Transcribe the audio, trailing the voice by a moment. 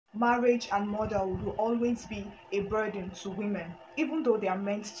marriage and motherhood will always be a burden to women, even though they are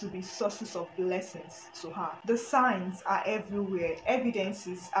meant to be sources of blessings to her. The signs are everywhere,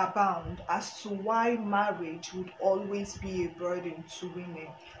 evidences abound as to why marriage would always be a burden to women.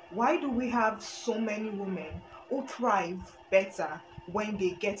 Why do we have so many women who thrive better when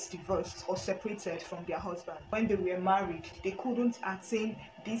they get divorced or separated from their husband? When they were married, they couldn't attain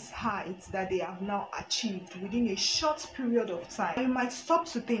these heights that they have now achieved within a short period of time. You might stop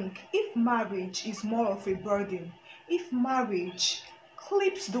to think, if marriage is more of a burden, if marriage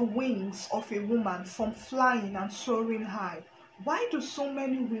clips the wings of a woman from flying and soaring high, why do so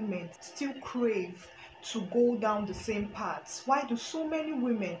many women still crave to go down the same paths? Why do so many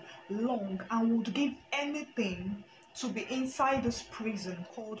women long and would give anything to be inside this prison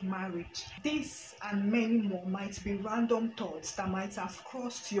called marriage? This and many more might be random thoughts that might have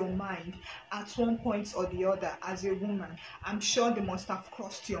crossed your mind at one point or the other as a woman. I'm sure they must have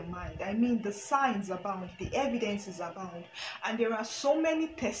crossed your mind. I mean, the signs abound, the evidences abound, and there are so many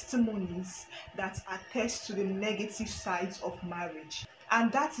testimonies that attest to the negative sides of marriage. And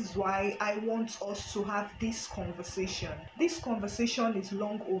that is why I want us to have this conversation. This conversation is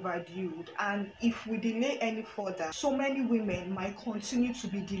long overdue, and if we delay any further, so many women might continue to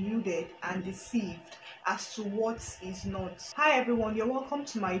be deluded and deceived as to what is not. Hi everyone, you're welcome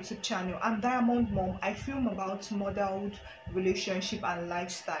to my YouTube channel. I'm Diamond Mom. I film about motherhood, relationship and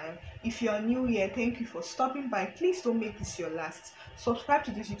lifestyle. If you're new here, thank you for stopping by. Please don't make this your last. Subscribe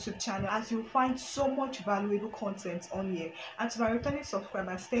to this YouTube channel as you'll find so much valuable content on here. And to my returning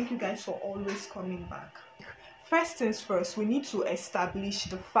subscribers, thank you guys for always coming back. First things first, we need to establish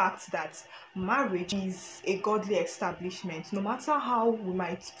the fact that marriage is a godly establishment. No matter how we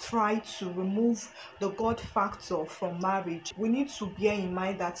might try to remove the God factor from marriage, we need to bear in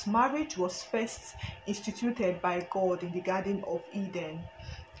mind that marriage was first instituted by God in the Garden of Eden.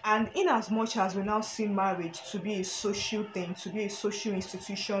 And in as much as we now see marriage to be a social thing, to be a social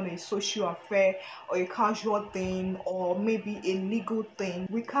institution, a social affair, or a casual thing, or maybe a legal thing,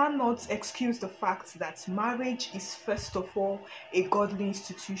 we cannot excuse the fact that marriage is first of all a godly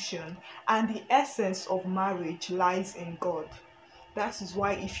institution, and the essence of marriage lies in God. That is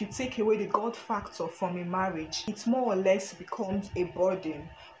why if you take away the God factor from a marriage, it more or less becomes a burden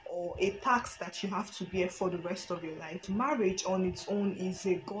or a tax that you have to bear for the rest of your life. Marriage on its own is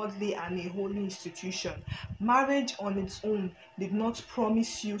a godly and a holy institution. Marriage on its own did not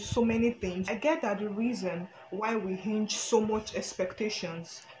promise you so many things. I get that the reason why we hinge so much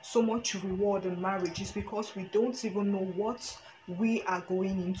expectations, so much reward in marriage is because we don't even know what we are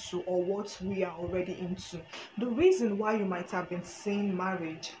going into or what we are already into. The reason why you might have been seeing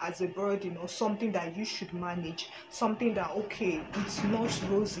marriage as a burden or something that you should manage, something that okay, it's not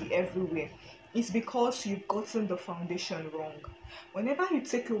rosy everywhere, is because you've gotten the foundation wrong. Whenever you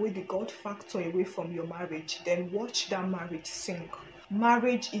take away the God factor away from your marriage, then watch that marriage sink.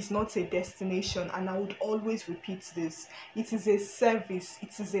 Marriage is not a destination, and I would always repeat this. It is a service,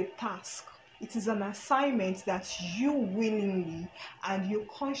 it is a task. It is an assignment that you willingly and you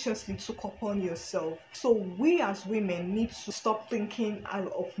consciously took upon yourself. So we as women need to stop thinking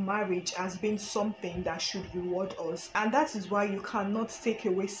of marriage as being something that should reward us. And that is why you cannot take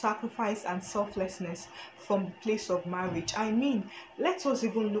away sacrifice and selflessness from the place of marriage. I mean, let us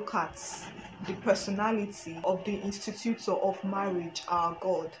even look at the personality of the institutor of marriage, our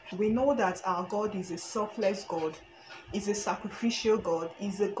God. We know that our God is a selfless God, is a sacrificial God,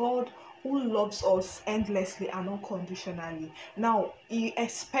 is a God who loves us endlessly and unconditionally. Now, he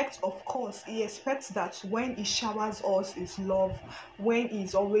expects that when he showers us his love, when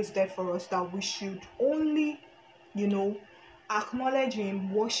he's always there for us, that we should only, acknowledge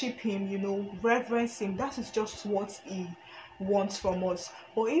him, worship him, reverence him. That is just what he wants from us.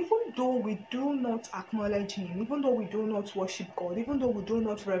 But even though we do not acknowledge him, even though we do not worship God, even though we do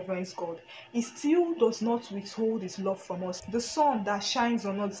not reverence God, he still does not withhold his love from us. The sun that shines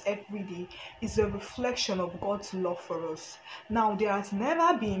on us every day is a reflection of God's love for us. Now, there has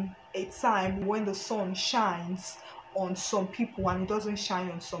never been a time when the sun shines on some people and it doesn't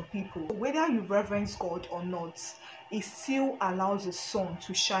shine on some people. Whether you reverence God or not, it still allows the sun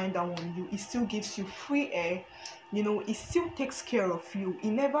to shine down on you. It still gives you free air. It still takes care of you. It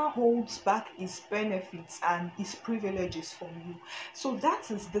never holds back its benefits and its privileges from you. So that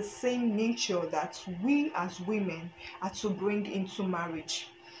is the same nature that we as women are to bring into marriage.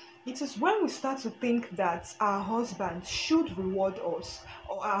 It is when we start to think that our husband should reward us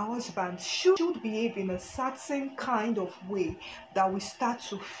or our husband should behave in a certain kind of way that we start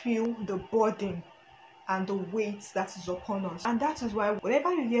to feel the burden and the weight that is upon us. And that is why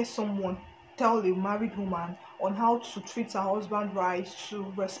whenever you hear someone tell a married woman on how to treat her husband right,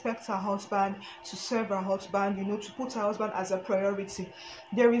 to respect her husband, to serve her husband, to put her husband as a priority.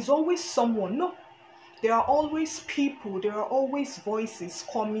 There is always someone, no, there are always people, there are always voices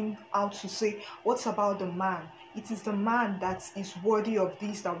coming out to say, what about the man? It is the man that is worthy of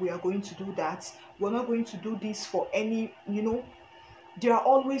this, that we are going to do that. We're not going to do this for any, there are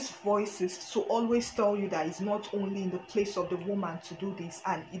always voices to always tell you that it's not only in the place of the woman to do this,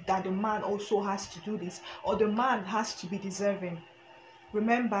 and that the man also has to do this, or the man has to be deserving.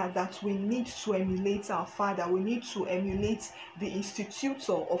 Remember that we need to emulate our father. We need to emulate the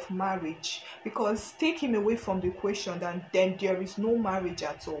institutor of marriage, because take him away from the equation, then there is no marriage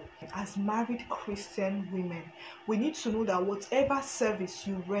at all. As married Christian women, we need to know that whatever service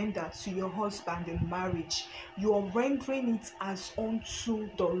you render to your husband in marriage, you are rendering it as unto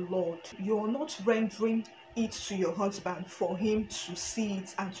the Lord. You are not rendering it to your husband for him to see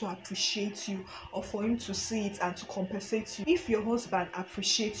it and to appreciate you, or for him to see it and to compensate you. If your husband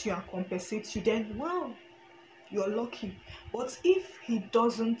appreciates you and compensates you, then wow, you're lucky. But if he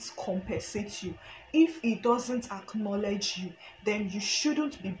doesn't compensate you, if he doesn't acknowledge you, then you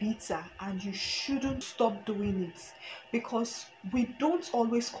shouldn't be bitter and you shouldn't stop doing it, because we don't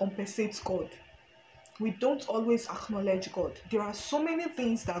always compensate God. We don't always acknowledge God. There are so many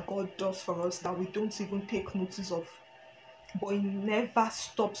things that God does for us that we don't even take notice of. But He never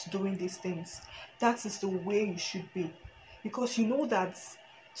stops doing these things. That is the way you should be. Because you know that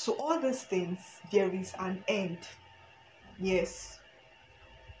to all these things, there is an end. Yes.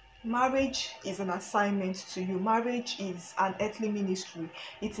 Marriage is an assignment to you. Marriage is an earthly ministry.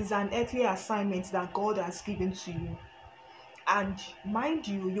 It is an earthly assignment that God has given to you. And mind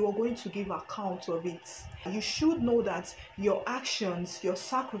you, you are going to give account of it. You should know that your actions, your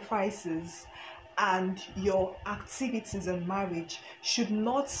sacrifices, and your activities in marriage should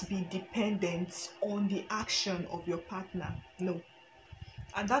not be dependent on the action of your partner. No.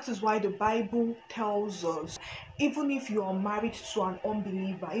 And that is why the Bible tells us, even if you are married to an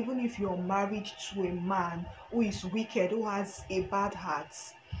unbeliever, even if you are married to a man who is wicked, who has a bad heart,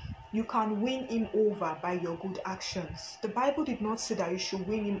 you can win him over by your good actions. The Bible did not say that you should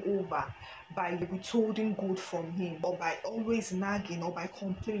win him over by withholding good from him, or by always nagging, or by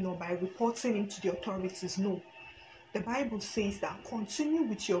complaining, or by reporting him to the authorities. No. The Bible says that continue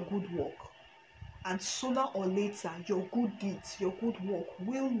with your good work, and sooner or later your good deeds, your good work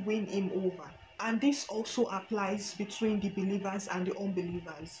will win him over. And this also applies between the believers and the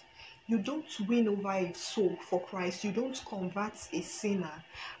unbelievers. You don't win over a soul for Christ. You don't convert a sinner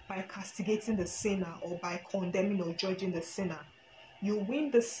by castigating the sinner or by condemning or judging the sinner. You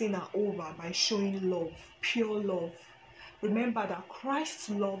win the sinner over by showing love, pure love. Remember that Christ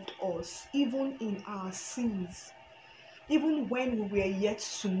loved us even in our sins. Even when we were yet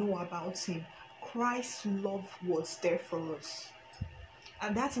to know about Him, Christ's love was there for us.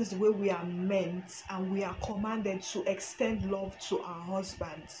 And that is the way we are meant and we are commanded to extend love to our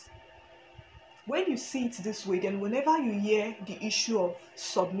husbands. When you see it this way, then whenever you hear the issue of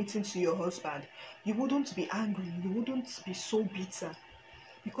submitting to your husband, you wouldn't be angry, you wouldn't be so bitter,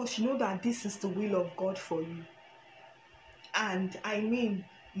 because you know that this is the will of God for you. And I mean,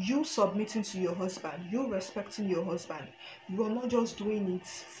 you submitting to your husband, you respecting your husband, you are not just doing it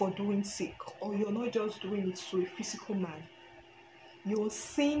for doing sake, or you're not just doing it to a physical man. You're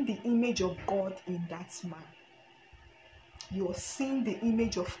seeing the image of God in that man. You're seeing the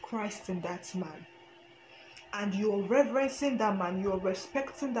image of Christ in that man. And you're reverencing that man, you're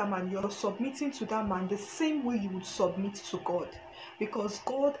respecting that man, you're submitting to that man the same way you would submit to God. Because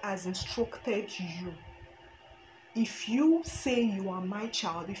God has instructed you. If you say you are my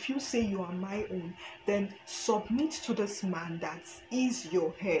child, if you say you are my own, then submit to this man that is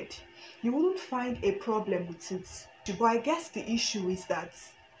your head. You wouldn't find a problem with it. But I guess the issue is that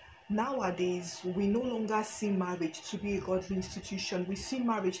nowadays, we no longer see marriage to be a godly institution. We see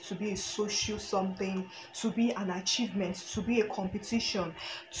marriage to be a social something, to be an achievement, to be a competition,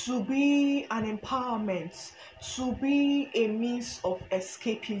 to be an empowerment, to be a means of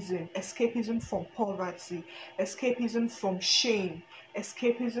escapism from poverty, escapism from shame,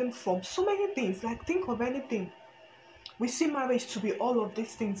 escapism from so many things. Like, think of anything. We see marriage to be all of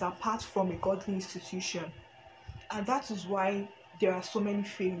these things apart from a godly institution. And that is why there are so many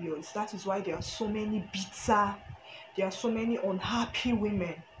failures. That is why there are so many bitter, there are so many unhappy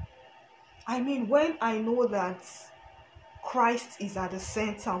women. I mean, when I know that Christ is at the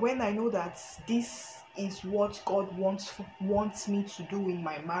center, when I know that this is what God wants me to do in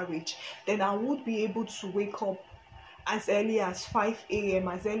my marriage, then I would be able to wake up as early as 5 a.m.,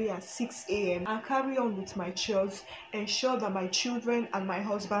 as early as 6 a.m., and carry on with my chores, ensure that my children and my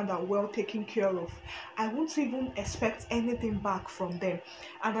husband are well taken care of. I won't even expect anything back from them.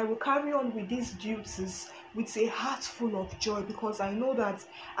 And I will carry on with these duties with a heart full of joy, because I know that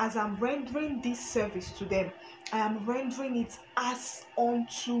as I'm rendering this service to them, I am rendering it as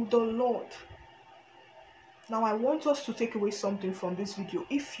unto the Lord. Now, I want us to take away something from this video.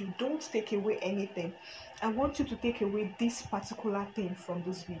 If you don't take away anything, I want you to take away this particular thing from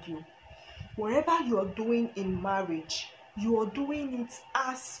this video. Whatever you are doing in marriage, you are doing it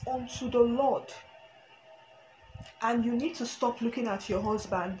as unto the Lord. And you need to stop looking at your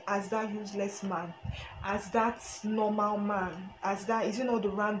husband as that useless man, as that normal man, as that, is it not the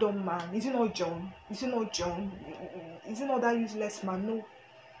random man? Is it not John? Is it not John? Is it not that useless man? No.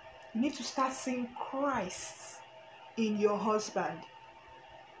 You need to start seeing Christ in your husband.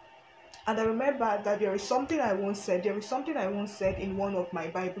 And I remember that there is something I once said in one of my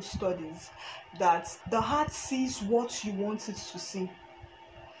Bible studies, that the heart sees what you want it to see.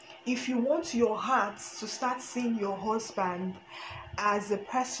 If you want your heart to start seeing your husband as a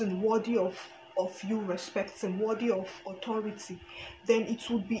person worthy of you respecting, worthy of authority, then it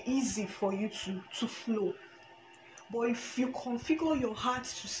would be easy for you to flow. But if you configure your heart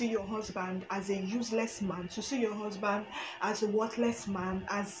to see your husband as a useless man, to see your husband as a worthless man,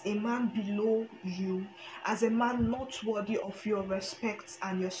 as a man below you, as a man not worthy of your respect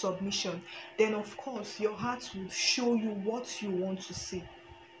and your submission, then of course your heart will show you what you want to see.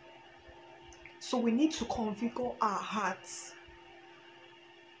 So we need to configure our hearts.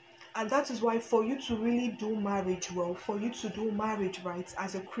 And that is why, for you to really do marriage well, for you to do marriage right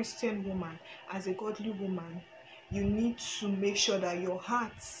as a Christian woman, as a godly woman, you need to make sure that your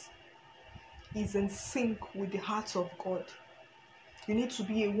heart is in sync with the heart of God. You need to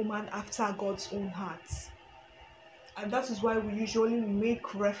be a woman after God's own heart. And that is why we usually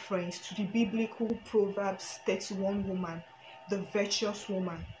make reference to the biblical Proverbs 31 woman, the virtuous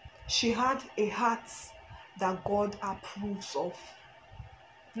woman. She had a heart that God approves of.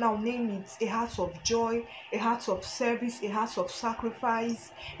 Now name it: a heart of joy, a heart of service, a heart of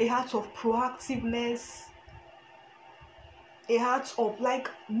sacrifice, a heart of proactiveness, a heart of,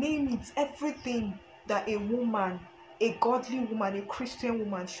 name it, everything that a woman, a godly woman, a Christian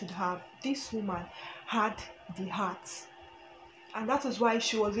woman should have. This woman had the heart. And that is why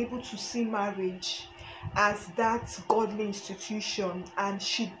she was able to see marriage as that godly institution, and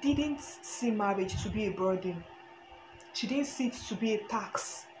she didn't see marriage to be a burden. She didn't see it to be a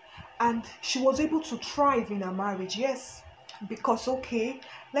tax. And she was able to thrive in her marriage, yes. Because, okay,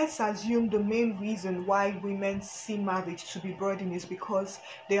 let's assume the main reason why women see marriage to be burden is because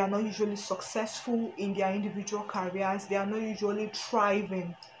they are not usually successful in their individual careers. They are not usually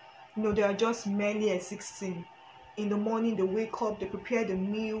thriving. They are just merely existing. In the morning, they wake up, they prepare the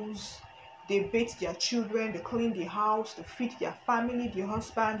meals, they bathe their children, they clean the house, they feed their family, their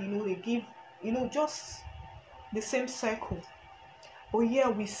husband, they give, just the same cycle. But here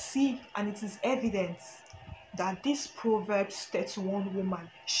we see, and it is evident, that this Proverbs 31 woman,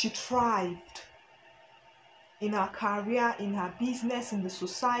 she thrived in her career, in her business, in the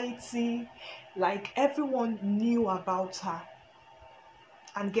society. Everyone knew about her.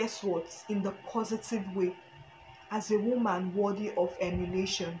 And guess what? In the positive way. As a woman worthy of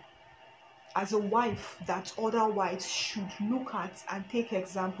emulation. As a wife that other wives should look at and take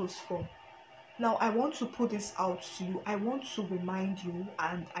examples from. Now, I want to put this out to you. I want to remind you,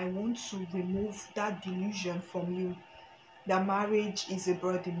 and I want to remove that delusion from you that marriage is a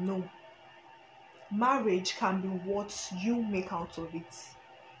burden. No. Marriage can be what you make out of it.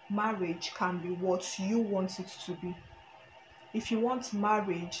 Marriage can be what you want it to be. If you want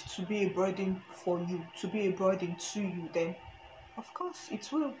marriage to be a burden for you, to be a burden to you, then of course it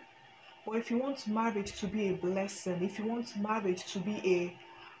will. But if you want marriage to be a blessing, if you want marriage to be a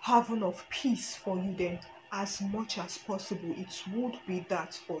haven of peace for you, then as much as possible it would be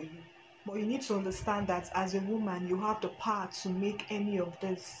that for you. But you need to understand that as a woman, you have the power to make any of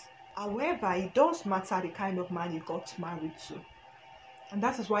this. However, it does matter the kind of man you got married to. And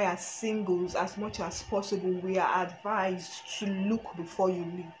that is why, as singles, as much as possible, we are advised to look before you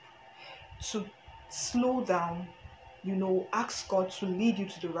leap, to slow down, ask God to lead you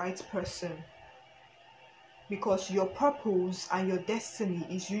to the right person. Because your purpose and your destiny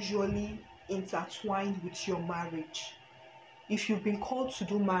is usually intertwined with your marriage. If you've been called to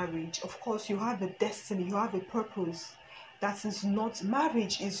do marriage, of course you have a destiny, you have a purpose. That is not,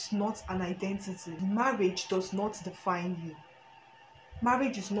 marriage is not an identity. Marriage does not define you.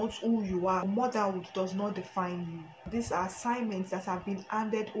 Marriage is not who you are. Motherhood does not define you. These are assignments that have been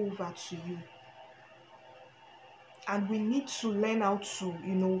handed over to you. And we need to learn how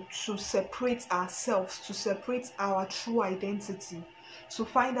to, to separate ourselves, to separate our true identity, to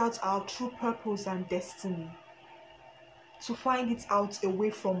find out our true purpose and destiny, to find it out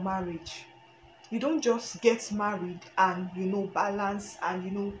away from marriage. You don't just get married and balance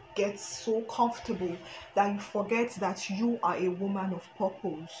and get so comfortable that you forget that you are a woman of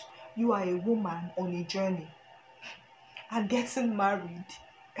purpose. You are a woman on a journey. And getting married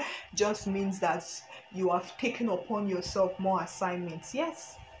just means that you have taken upon yourself more assignments.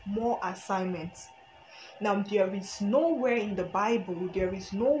 Yes, more assignments. Now, there is nowhere in the Bible, there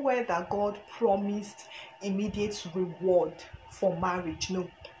is nowhere that God promised immediate reward for marriage. No.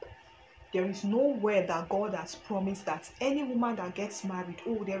 There is nowhere that God has promised that any woman that gets married,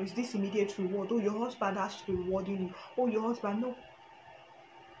 oh, there is this immediate reward. Oh, your husband has to be rewarding you. Oh, your husband, no.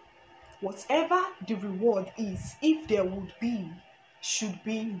 Whatever the reward is, if there would be, should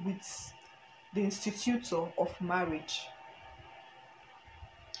be with the institutor of marriage.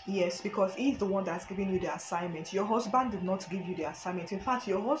 Yes, because he's the one that's giving you the assignment. Your husband did not give you the assignment. In fact,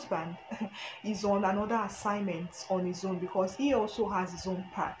 your husband is on another assignment on his own, because he also has his own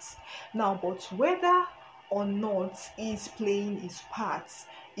parts. Now, but whether or not he's playing his parts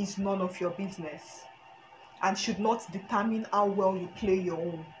is none of your business, and should not determine how well you play your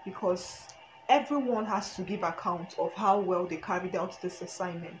own, because everyone has to give account of how well they carried out this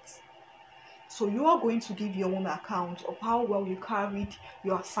assignment. So you are going to give your own account of how well you carried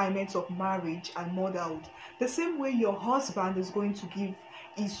your assignments of marriage and motherhood. The same way your husband is going to give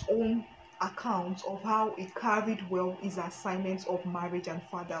his own account of how he carried well his assignments of marriage and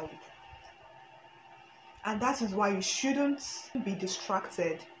fatherhood. And that is why you shouldn't be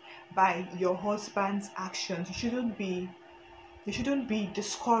distracted by your husband's actions. You shouldn't be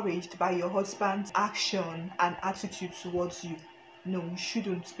discouraged by your husband's action and attitude towards you. No, you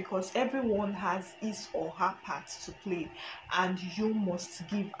shouldn't, because everyone has his or her part to play, and you must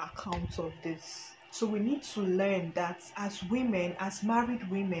give account of this. So we need to learn that as women, as married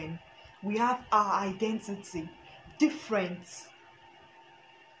women, we have our identity different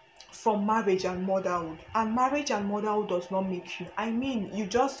from marriage and motherhood. And marriage and motherhood does not make you. I mean, you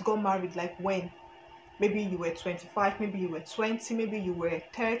just got married like when? Maybe you were 25, maybe you were 20, maybe you were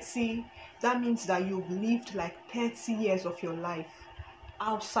 30. That means that you've lived like 30 years of your life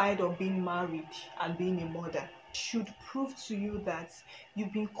outside of being married and being a mother. It should prove to you that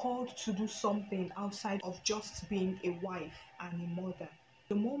you've been called to do something outside of just being a wife and a mother.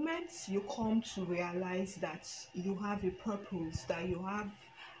 The moment you come to realize that you have a purpose, that you have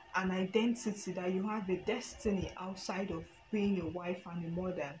an identity, that you have a destiny outside of being a wife and a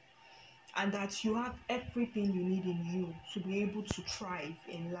mother, and that you have everything you need in you to be able to thrive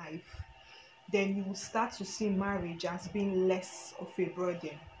in life, then you will start to see marriage as being less of a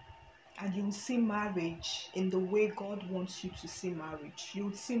burden. And you will see marriage in the way God wants you to see marriage. You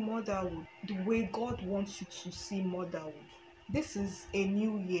will see motherhood the way God wants you to see motherhood. This is a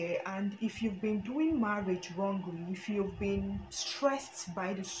new year, and if you've been doing marriage wrongly, if you've been stressed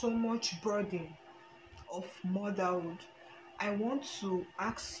by the so much burden of motherhood, I want to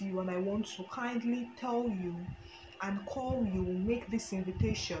ask you, and I want to kindly tell you and call you, make this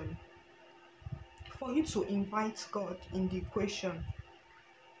invitation for you to invite God in the equation.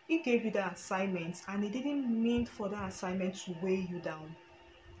 He gave you the assignment, and it didn't mean for that assignment to weigh you down.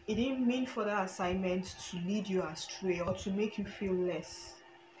 It didn't mean for that assignment to lead you astray or to make you feel less.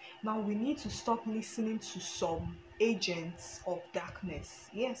 Now we need to stop listening to some agents of darkness.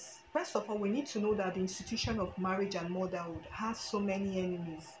 Yes. First of all, we need to know that the institution of marriage and motherhood has so many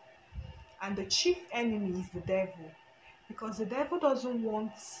enemies. And the chief enemy is the devil. Because the devil doesn't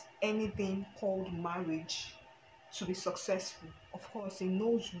want anything called marriage to be successful. Of course, he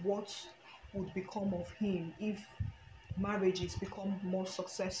knows what would become of him if marriages become more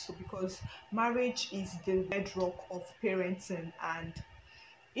successful, because marriage is the bedrock of parenting, and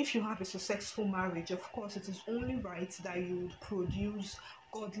if you have a successful marriage, of course, it is only right that you would produce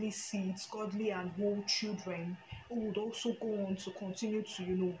godly seeds, godly and whole children who would also go on to continue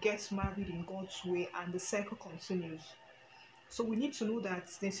to, get married in God's way, and the cycle continues. So we need to know that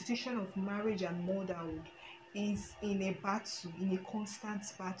the institution of marriage and motherhood is in a battle, in a constant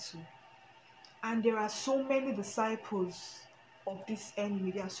battle. And there are so many disciples of this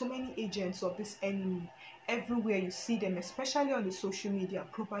enemy. There are so many agents of this enemy. Everywhere you see them, especially on the social media,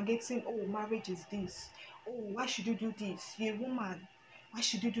 propagating, oh, marriage is this. Oh, why should you do this? You're a woman. Why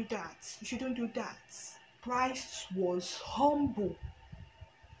should you do that? You shouldn't do that. Christ was humble.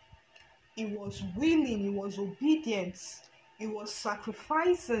 He was willing. He was obedient. He was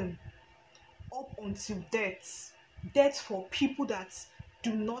sacrificing up until death. Death for people that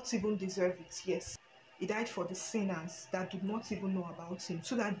do not even deserve it. Yes. He died for the sinners that do not even know about him,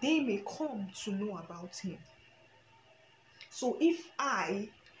 so that they may come to know about him. So if I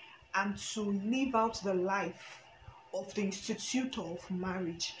am to live out the life of the institute of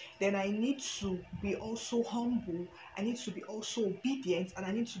marriage, then I need to be also humble, I need to be also obedient, and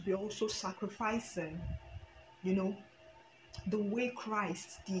I need to be also sacrificing, you know, the way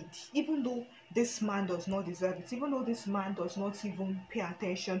Christ did. Even though this man does not deserve it, even though this man does not even pay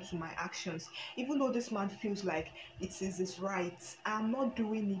attention to my actions, even though this man feels like it is his right, I'm not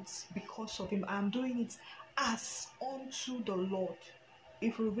doing it because of him, I'm doing it as unto the Lord.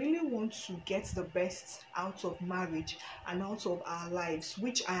 If we really want to get the best out of marriage and out of our lives,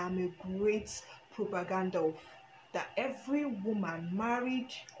 which I am a great propaganda of, that every woman, married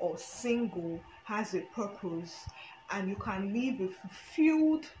or single, has a purpose, and you can live a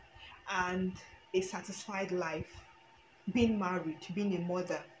fulfilled and a satisfied life. Being married, being a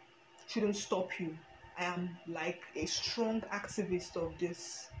mother shouldn't stop you. I am like a strong activist of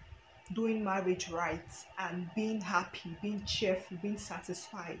this. Doing marriage right and being happy, being cheerful, being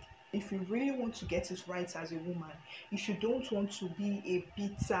satisfied. If you really want to get it right as a woman, if you don't want to be a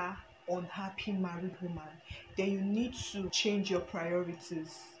bitter, unhappy married woman, then you need to change your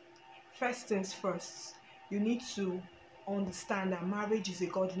priorities. First things first, you need to understand that marriage is a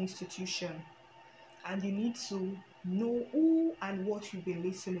godly institution, and you need to know who and what you've been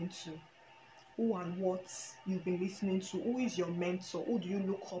listening to. Who and what you've been listening to, who is your mentor, who do you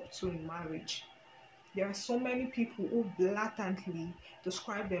look up to in marriage. There are so many people who blatantly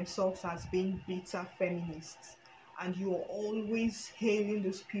describe themselves as being bitter feminists, and you are always hailing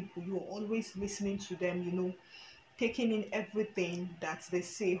those people, you are always listening to them, taking in everything that they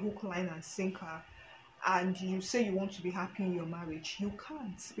say, hook, line, and sinker, and you say you want to be happy in your marriage. You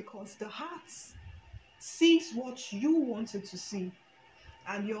can't, because the heart sees what you wanted to see,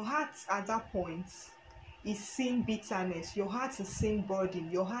 and your heart at that point is seeing bitterness, your heart is seeing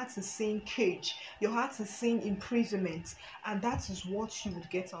burden, your heart is seeing cage, your heart is seeing imprisonment, and that is what you would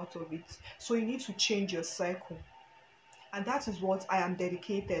get out of it. So you need to change your cycle, and that is what I am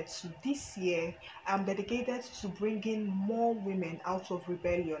dedicated to this year. I am dedicated to bringing more women out of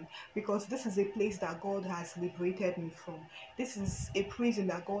rebellion, because this is a place that God has liberated me from. This is a prison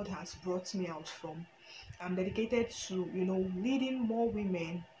that God has brought me out from. I'm dedicated to, leading more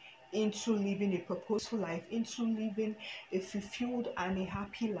women into living a purposeful life, into living a fulfilled and a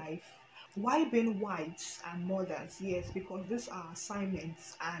happy life. Why being wives and mothers? Yes, because these are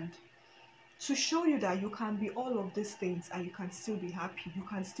assignments, and to show you that you can be all of these things and you can still be happy, you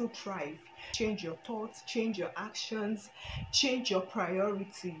can still thrive. Change your thoughts, change your actions, change your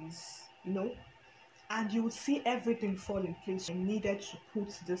priorities, and you will see everything fall in place. I needed to put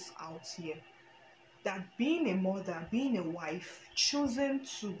this out here, that being a mother, being a wife, choosing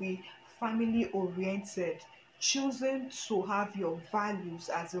to be family oriented, choosing to have your values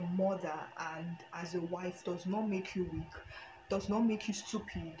as a mother and as a wife does not make you weak, does not make you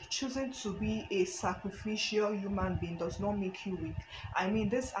stupid. Choosing to be a sacrificial human being does not make you weak. I mean,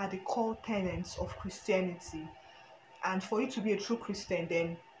 these are the core tenets of Christianity. And for you to be a true Christian,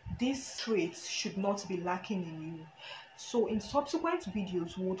 then these traits should not be lacking in you. So in subsequent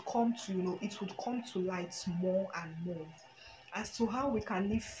videos, it would come to light more and more as to how we can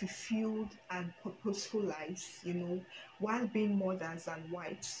live fulfilled and purposeful lives, while being mothers and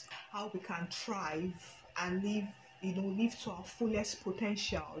wives, how we can thrive and live to our fullest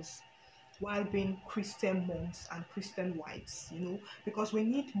potentials while being Christian moms and Christian wives, because we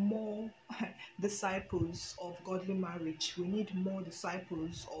need more disciples of godly marriage. We need more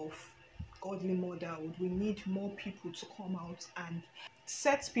disciples of godly motherhood. We need more people to come out and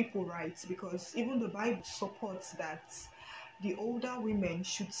set people right, because even the Bible supports that the older women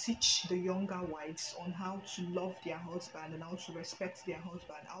should teach the younger wives on how to love their husband and how to respect their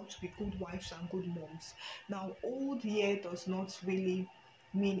husband, how to be good wives and good moms. Now, old here does not really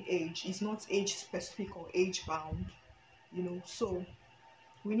mean age. It's not age specific or age bound, so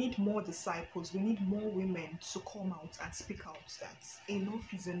we need more disciples. We need more women to come out and speak out that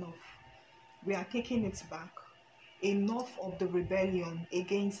enough is enough. We are taking it back. Enough of the rebellion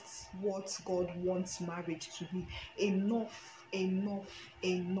against what God wants marriage to be. Enough, enough,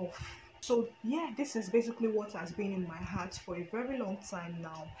 enough. So yeah, this is basically what has been in my heart for a very long time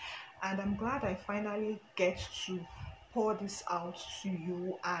now, and I'm glad I finally get to pour this out to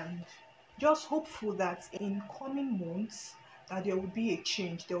you, and just hopeful that in coming months that there will be a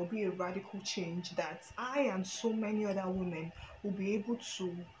change, there will be a radical change, that I and so many other women will be able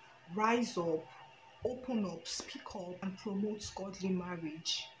to rise up, open up, speak up, and promote godly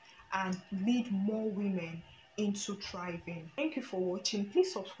marriage, and lead more women into thriving. Thank you for watching.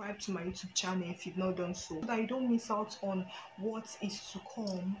 Please subscribe to my YouTube channel if you've not done so that you don't miss out on what is to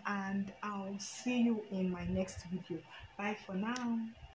come, and I'll see you in my next video. Bye for now.